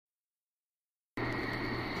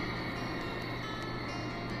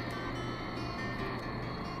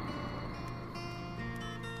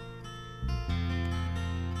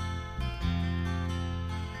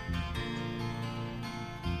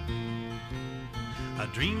I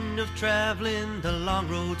dreamed of traveling the long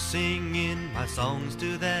road, singing my songs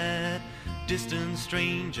to that distant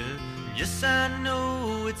stranger. Yes, I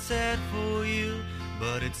know it's sad for you,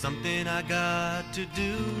 but it's something I got to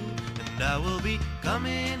do. And I will be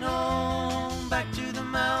coming home, back to the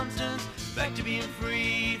mountains, back to being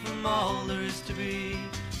free from all there is to be.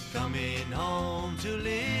 Coming home to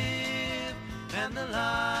live, and the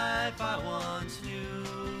life I once knew.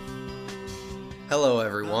 Hello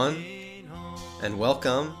everyone, and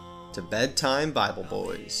welcome to Bedtime Bible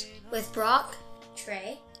Boys with Brock,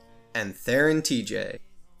 Trey, and Theron TJ.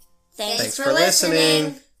 Thanks for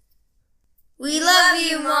listening. We love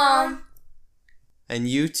you, Mom. And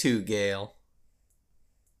you too, Gail.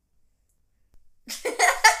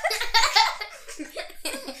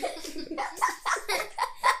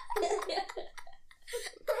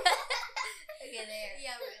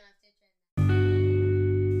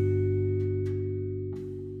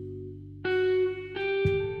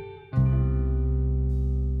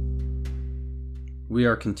 We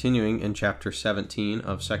are continuing in chapter 17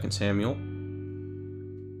 of 2 Samuel,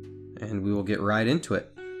 and we will get right into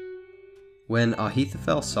it. When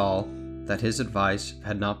Ahithophel saw that his advice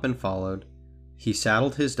had not been followed, he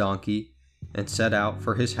saddled his donkey and set out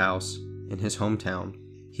for his house in his hometown.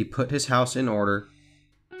 He put his house in order,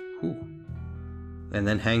 and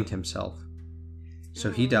then hanged himself.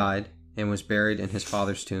 So he died and was buried in his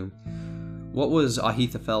father's tomb. What was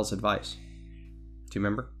Ahithophel's advice? Do you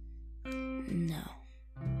remember? No.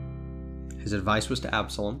 His advice was to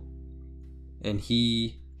Absalom, and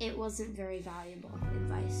It wasn't very valuable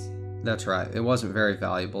advice. That's right, it wasn't very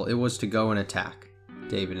valuable. It was to go and attack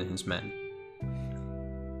David and his men.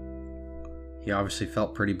 He obviously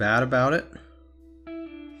felt pretty bad about it.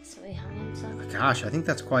 So he hung himself? Gosh, I think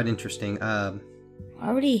that's quite interesting.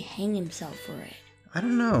 Why would he hang himself for it? I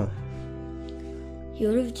don't know. He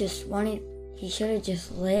should have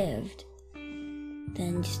just lived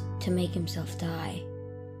than just to make himself die.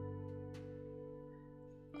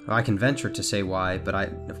 I can venture to say why, but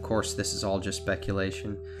of course, this is all just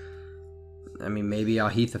speculation. I mean, maybe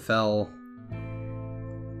Ahithophel,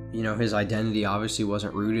 his identity obviously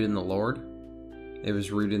wasn't rooted in the Lord. It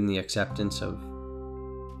was rooted in the acceptance of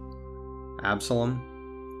Absalom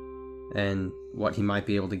and what he might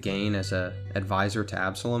be able to gain as an advisor to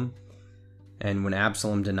Absalom. And when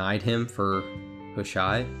Absalom denied him for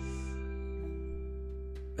Hushai,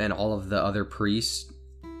 and all of the other priests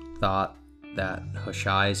thought that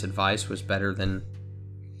Hushai's advice was better than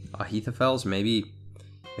Ahithophel's, maybe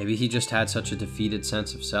he just had such a defeated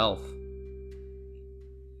sense of self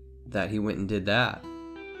that he went and did that.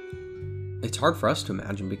 It's hard for us to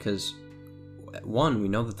imagine because, one, we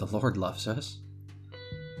know that the Lord loves us,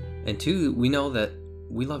 and two, we know that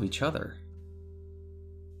we love each other.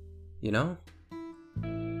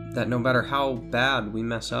 That no matter how bad we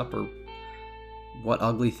mess up or what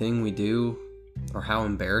ugly thing we do or how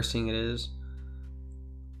embarrassing it is,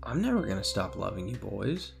 I'm never going to stop loving you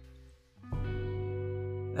boys.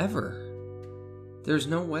 Ever. There's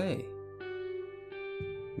no way.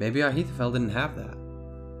 Maybe Ahithophel didn't have that.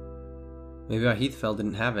 Maybe Ahithophel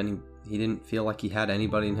he didn't feel like he had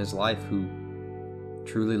anybody in his life who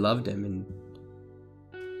truly loved him, and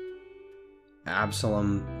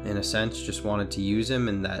Absalom, in a sense, just wanted to use him,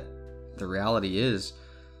 and that the reality is,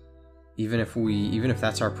 even if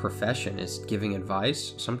that's our profession, is giving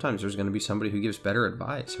advice, sometimes there's going to be somebody who gives better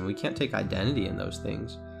advice, and we can't take identity in those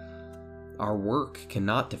things. Our work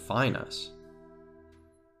cannot define us.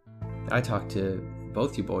 I talked to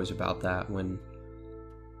both you boys about that when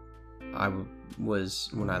I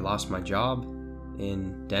lost my job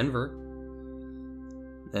in Denver,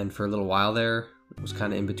 and for a little while there, it was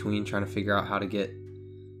kind of in between trying to figure out how to get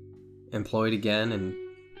employed again, and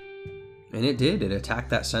it attacked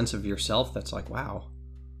that sense of yourself that's like, wow,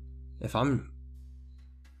 if I'm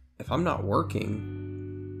not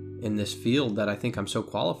working in this field that I think I'm so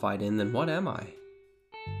qualified in, then what am I?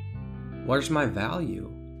 Where's my value?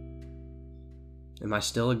 Am I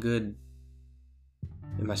still a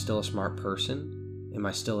smart person? Am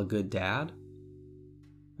I still a good dad?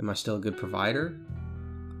 Am I still a good provider?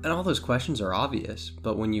 And all those questions are obvious,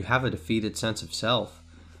 but when you have a defeated sense of self,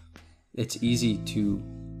 it's easy to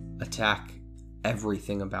attack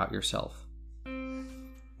everything about yourself.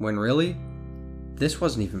 When really, this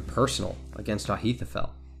wasn't even personal against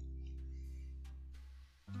Ahithophel.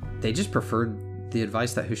 They just preferred the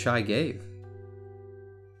advice that Hushai gave.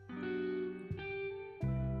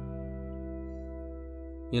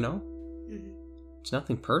 It's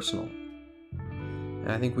nothing personal.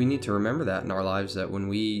 And I think we need to remember that in our lives, that when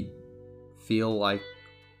we feel like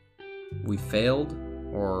we failed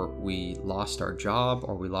or we lost our job,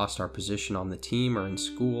 or we lost our position on the team or in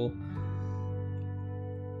school,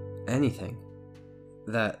 anything.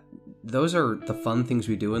 Those are the fun things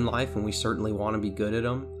we do in life, and we certainly want to be good at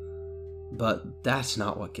them, but that's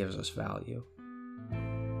not what gives us value.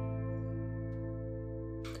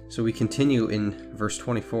 So we continue in verse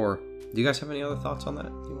 24. Do you guys have any other thoughts on that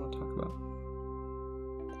you want to talk about?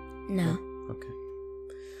 No. Okay.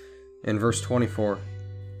 In verse 24,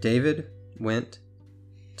 David went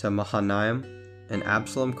to Mahanaim, and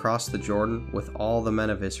Absalom crossed the Jordan with all the men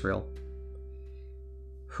of Israel.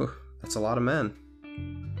 Whew, that's a lot of men.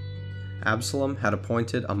 Absalom had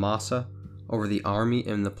appointed Amasa over the army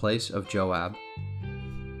in the place of Joab.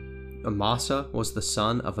 Amasa was the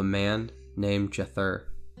son of a man named Jether,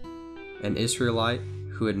 an Israelite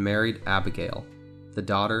who had married Abigail, the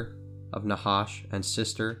daughter of Nahash and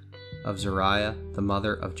sister of Zeruiah, the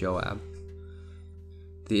mother of Joab.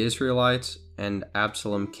 The Israelites and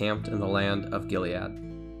Absalom camped in the land of Gilead.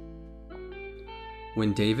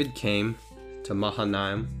 When David came to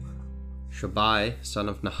Mahanaim, Shabai, son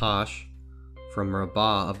of Nahash, from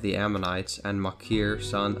Rabbah of the Ammonites, and Machir,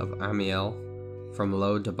 son of Amiel, from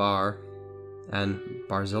Lo-Debar, and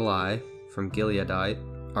Barzillai from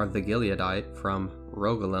the Gileadite from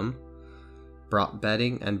Rogelim, brought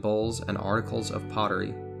bedding and bowls and articles of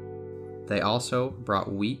pottery. They also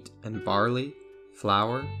brought wheat and barley,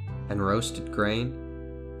 flour and roasted grain,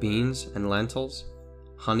 beans and lentils,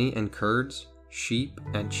 honey and curds, sheep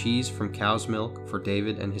and cheese from cow's milk for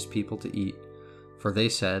David and his people to eat. For they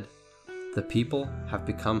said, "The people have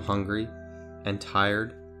become hungry and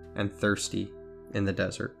tired and thirsty in the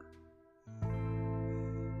desert."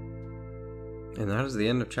 And that is the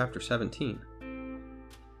end of chapter 17. Do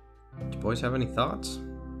you boys have any thoughts?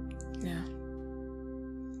 No.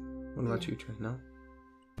 What about you, Trent? No?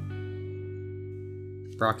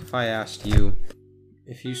 Brock, if I asked you,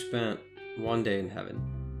 if you spent one day in heaven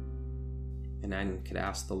and I could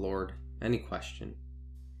ask the Lord any question,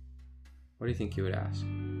 what do you think you would ask?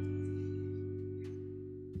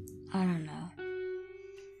 I don't know.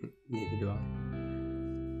 Neither do I.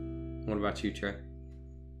 What about you, Trey?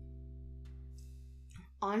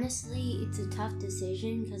 Honestly, it's a tough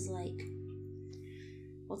decision because, like,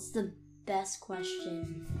 what's the best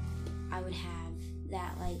question I would have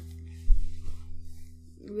that, like,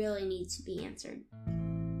 really needs to be answered?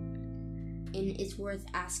 And it's worth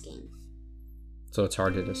asking. So it's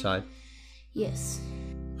hard to decide? Yes.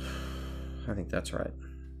 I think that's right.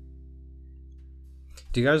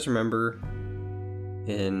 Do you guys remember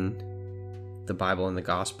in the Bible and the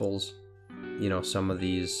Gospels, some of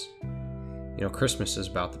these, Christmas is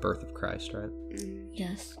about the birth of Christ, right?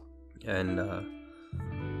 Yes. And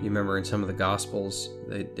you remember in some of the Gospels,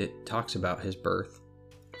 it talks about his birth.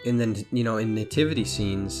 And then, in nativity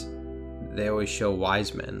scenes, they always show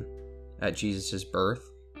wise men at Jesus'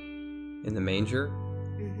 birth in the manger.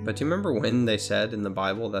 Mm-hmm. But do you remember when they said in the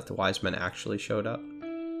Bible that the wise men actually showed up?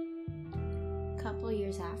 A couple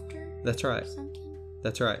years after? That's right. Or something?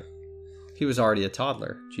 That's right. He was already a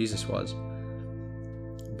toddler. Jesus was.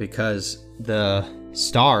 Because the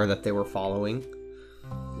star that they were following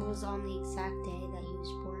Was on the exact day that he was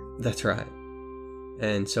born. That's right.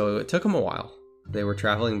 And so it took them a while. They were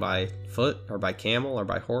traveling by foot or by camel or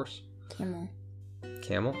by horse. Camel,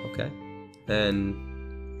 okay.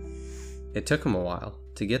 And it took them a while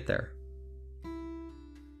to get there.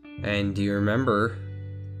 And do you remember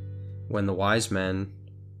when the wise men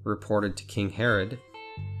reported to King Herod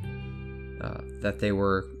that they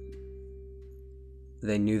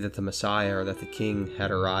knew that the Messiah or that the king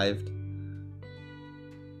had arrived? Do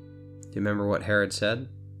you remember what Herod said?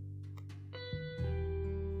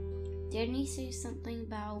 Didn't he say something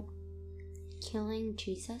about killing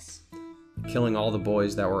Jesus? Killing all the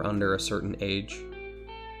boys that were under a certain age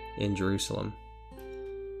in Jerusalem,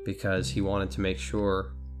 because he wanted to make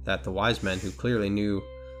sure that the wise men, who clearly knew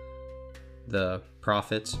the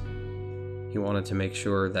prophets, he wanted to make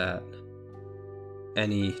sure that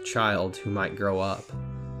any child who might grow up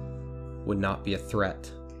would not be a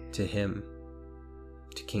threat to him,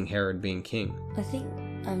 to King Herod being king. I think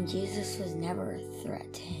Jesus was never a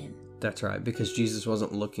threat to him. That's right, because Jesus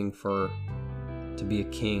wasn't looking to be a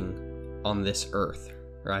king on this earth,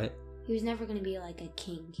 right? He was never going to be like a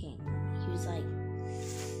king. He was like,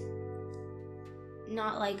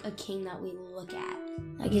 not like a king that we look at.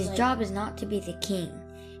 Like, his job is not to be the king.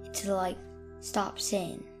 It's to, like, stop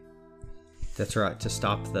sin. That's right, to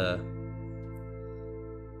stop to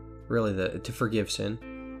forgive sin.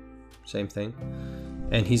 Same thing.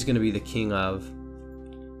 And he's going to be the king of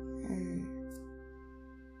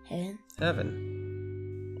Heaven.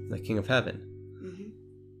 heaven. The king of heaven. Mm-hmm.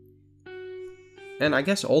 and I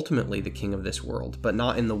guess ultimately the king of this world, but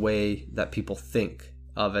not in the way that people think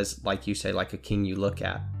of as, like you say, like a king you look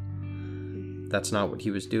at. That's not what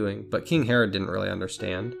he was doing. But King Herod didn't really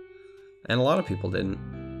understand, and a lot of people didn't.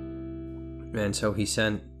 And so he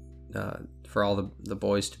sent for all the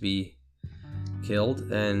boys to be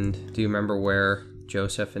killed. And do you remember where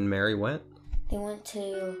Joseph and Mary went? They went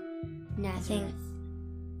to Nazareth.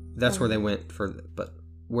 That's where they went but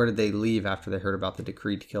where did they leave after they heard about the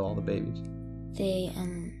decree to kill all the babies? They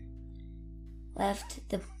left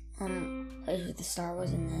the place where the star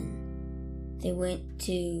was, and then they went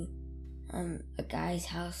to a guy's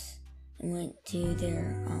house and went to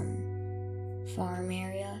their farm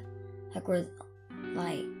area, like where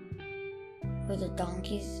the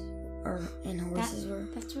donkeys and horses were.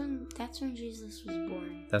 That's when Jesus was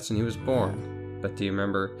born. That's when he was born. But do you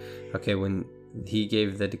remember? Okay, when he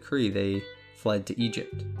gave the decree, they fled to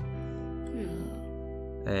Egypt,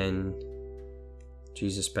 and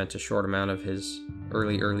Jesus spent a short amount of his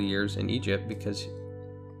early years in Egypt because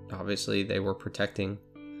obviously they were protecting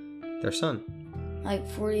their son. Like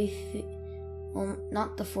 40, well,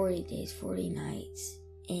 not the 40 days, 40 nights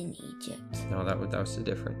in Egypt. No, that's a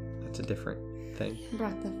different thing.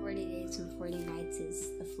 Brought the 40 days and 40 nights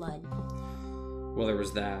is the flood. Well, there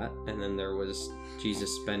was that, and then there was Jesus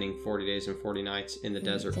spending 40 days and 40 nights in the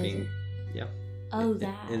desert being, yeah. Oh,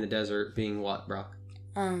 that. In the desert being what, Brock?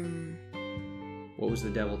 What was the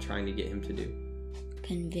devil trying to get him to do?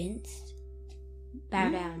 Convinced. Bow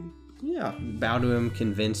down. Yeah, bow to him,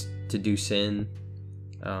 convinced to do sin,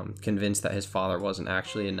 convinced that his father wasn't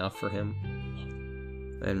actually enough for him.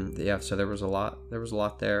 And yeah, so there was a lot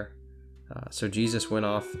there. So Jesus went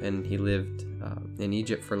off and he lived in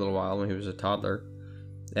Egypt for a little while when he was a toddler.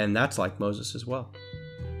 And that's like Moses as well.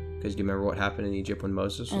 Because do you remember what happened in Egypt when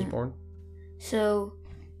Moses was born? So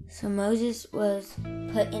Moses was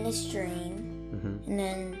put in a stream, and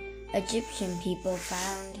then Egyptian people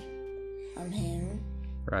found him.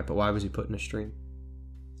 Right, but why was he put in a stream?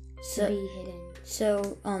 So, to be hidden.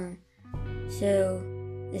 So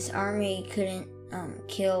this army couldn't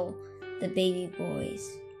kill the baby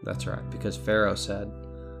boys. That's right, because Pharaoh said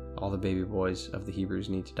all the baby boys of the Hebrews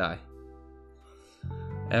need to die.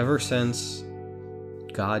 Ever since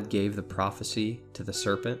God gave the prophecy to the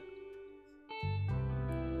serpent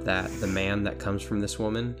that the man that comes from this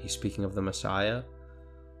woman, he's speaking of the Messiah,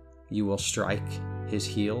 you will strike his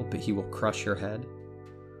heel, but he will crush your head.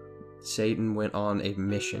 Satan went on a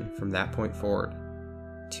mission from that point forward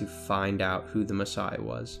to find out who the Messiah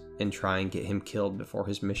was and try and get him killed before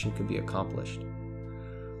his mission could be accomplished.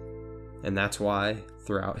 And that's why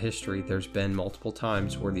throughout history there's been multiple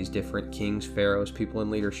times where these different kings, pharaohs, people in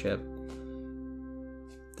leadership,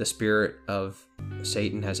 the spirit of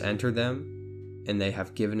Satan has entered them and they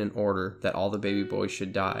have given an order that all the baby boys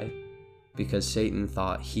should die because Satan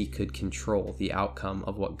thought he could control the outcome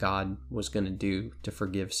of what God was going to do to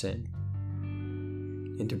forgive sin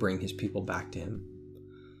and to bring his people back to him.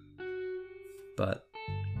 But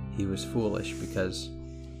he was foolish because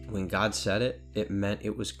when God said it, it meant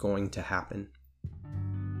it was going to happen.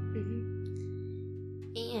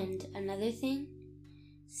 And another thing,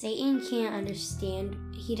 Satan can't understand.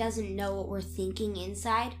 He doesn't know what we're thinking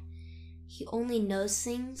inside. He only knows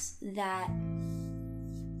things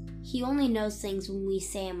when we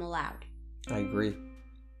say them aloud. I agree.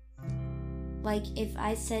 Like if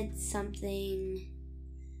I said something,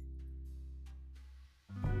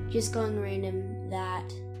 just going random,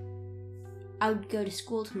 that I would go to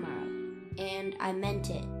school tomorrow, and I meant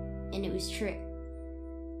it, and it was true.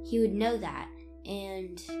 He would know that,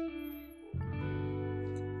 and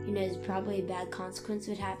probably a bad consequence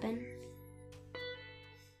would happen.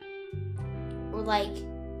 Or like,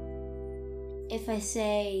 if I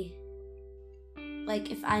say,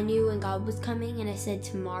 like if I knew when God was coming and I said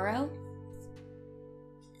tomorrow,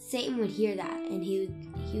 Satan would hear that, and he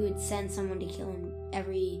would send someone to kill him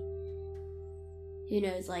every,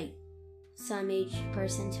 like some age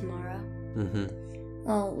person tomorrow.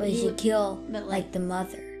 Well, they should kill like the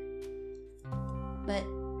mother. But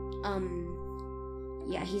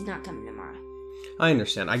yeah, he's not coming tomorrow. I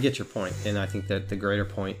understand. I get your point, and I think that the greater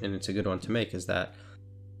point, and it's a good one to make, is that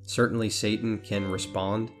certainly Satan can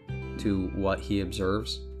respond to what he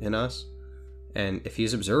observes in us, and if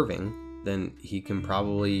he's observing, then he can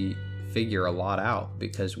probably figure a lot out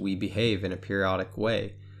because we behave in a periodic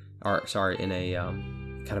way, in a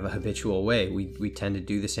kind of a habitual way. We tend to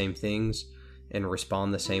do the same things and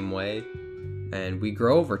respond the same way, and we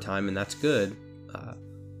grow over time, and that's good.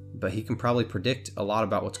 But he can probably predict a lot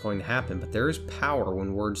about what's going to happen. But there is power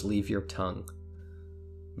when words leave your tongue.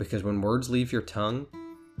 Because when words leave your tongue,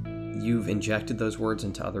 you've injected those words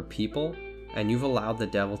into other people, and you've allowed the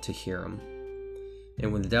devil to hear them.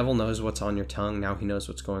 And when the devil knows what's on your tongue, now he knows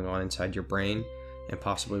what's going on inside your brain and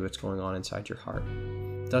possibly what's going on inside your heart.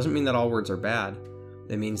 Doesn't mean that all words are bad.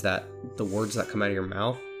 It means that the words that come out of your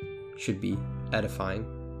mouth should be edifying.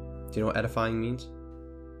 Do you know what edifying means?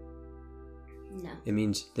 No. It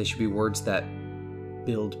means they should be words that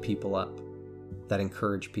build people up, that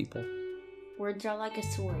encourage people. Words are like a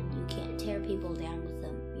sword. You can't tear people down with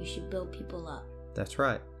them. You should build people up. That's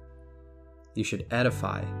right. You should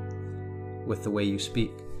edify with the way you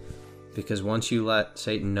speak. Because once you let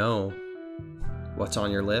Satan know what's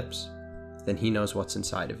on your lips, then he knows what's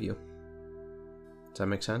inside of you. Does that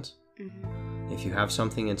make sense? Mm-hmm. If you have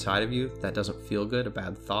something inside of you that doesn't feel good, a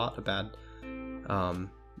bad thought, a bad,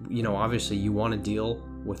 obviously you want to deal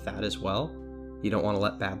with that as well. You don't want to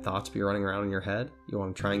let bad thoughts be running around in your head. You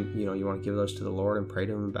want to try and, you want to give those to the Lord and pray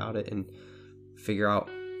to him about it and figure out,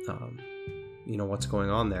 what's going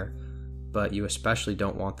on there. But you especially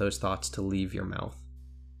don't want those thoughts to leave your mouth.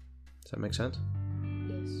 Does that make sense?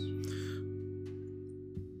 Yes.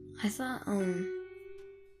 I thought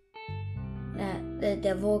that the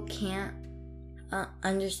devil can't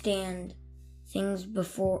understand things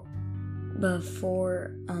before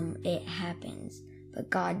it happens, but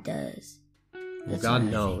God does. Well, God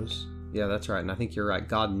knows. Yeah, that's right. And I think you're right.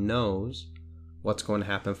 God knows what's going to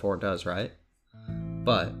happen before it does, right?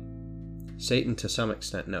 But Satan to some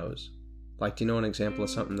extent knows. Like, do you know an example of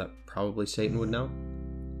something that probably Satan would know?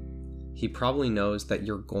 He probably knows that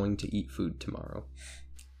you're going to eat food tomorrow.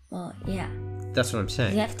 Well, yeah. That's what I'm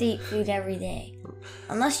saying. You have to eat food every day.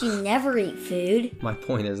 Unless you never eat food. My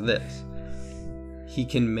point is this. He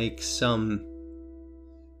can make some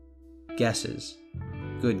guesses,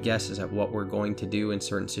 good guesses at what we're going to do in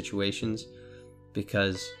certain situations,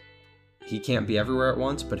 because he can't be everywhere at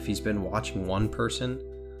once, but if he's been watching one person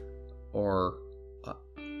or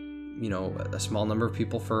a small number of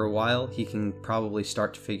people for a while, he can probably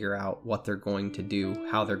start to figure out what they're going to do,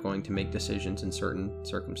 how they're going to make decisions in certain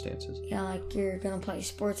circumstances. Yeah, like you're going to play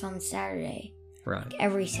sports on Saturday. Right. Like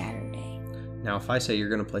every Saturday. Now, if I say you're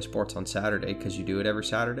going to play sports on Saturday because you do it every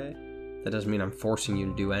Saturday, that doesn't mean I'm forcing you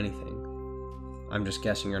to do anything. I'm just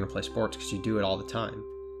guessing you're going to play sports because you do it all the time.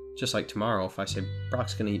 Just like tomorrow, if I say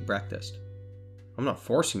Brock's going to eat breakfast, I'm not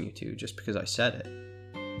forcing you to just because I said it.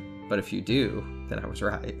 But if you do, then I was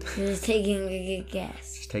right. You're just taking a good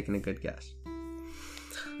guess. Just taking a good guess.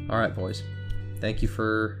 All right, boys. Thank you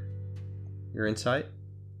for your insight.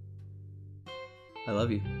 I love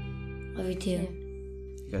you. Love you too.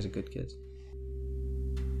 You guys are good kids.